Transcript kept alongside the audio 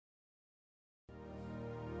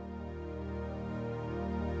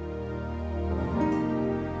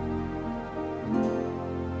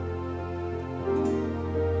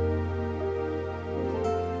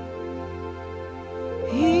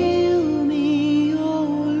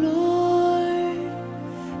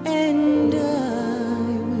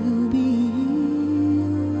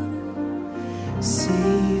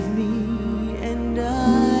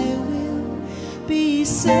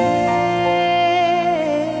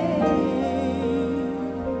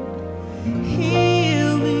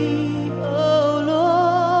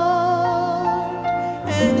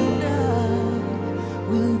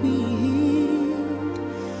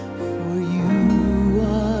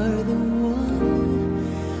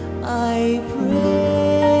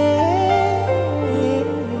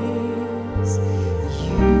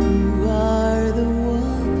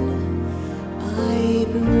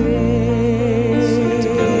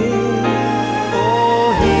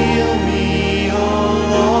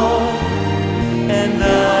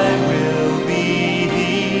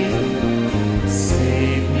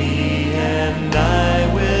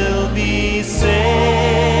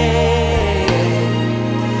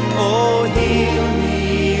Oh, heal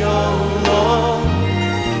me, oh Lord,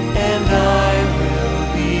 and I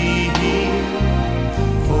will be healed.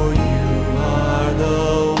 For you are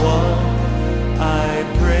the one I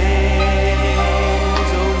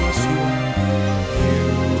praise. Oh, yes, you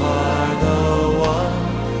are the one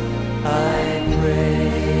I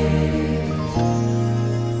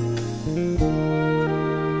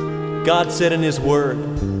praise. God said in His Word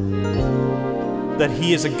that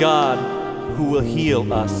He is a God who will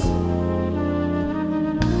heal us.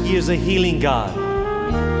 He is a healing God.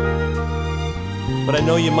 But I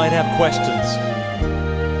know you might have questions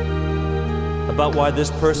about why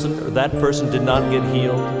this person or that person did not get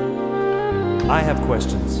healed. I have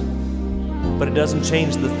questions, but it doesn't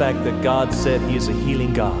change the fact that God said He is a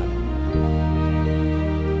healing God.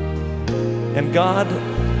 And God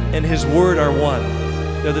and His Word are one.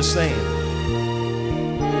 They're the same.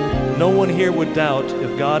 No one here would doubt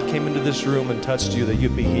if God came into this room and touched you that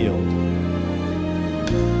you'd be healed.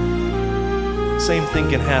 Same thing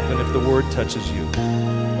can happen if the Word touches you.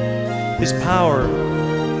 His power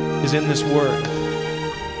is in this Word.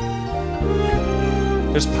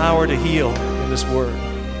 There's power to heal in this Word.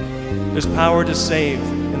 There's power to save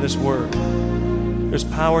in this Word. There's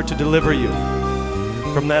power to deliver you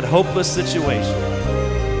from that hopeless situation.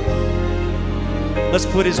 Let's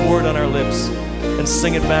put His Word on our lips and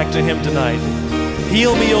sing it back to Him tonight.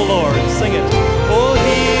 Heal me, O Lord. Sing it. Oh,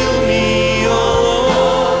 heal me, O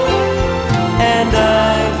Lord, and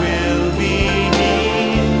I will be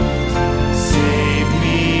healed. Save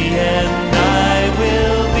me, and I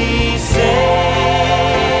will be saved.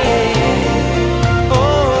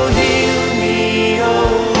 Oh, heal me, O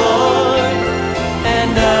Lord,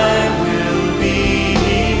 and I will be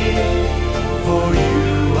healed. For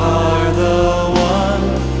you are the one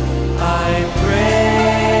I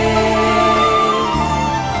praise.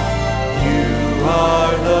 You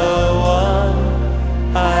are the one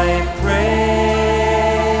I praise.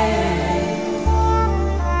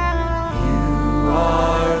 You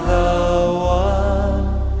are the one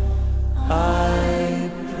I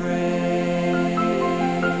praise.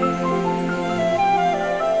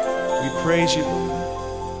 We praise you, Lord.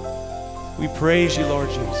 We praise you, Lord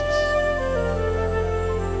Jesus.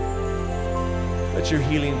 Let your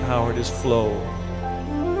healing power just flow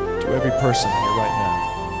to every person here right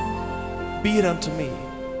now. Be it unto me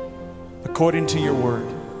according to your word.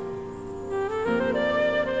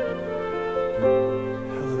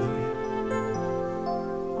 Hallelujah.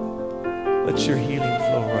 Let your healing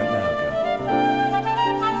flow right now, God.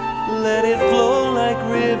 Let it flow like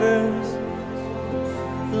rivers.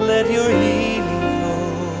 Let your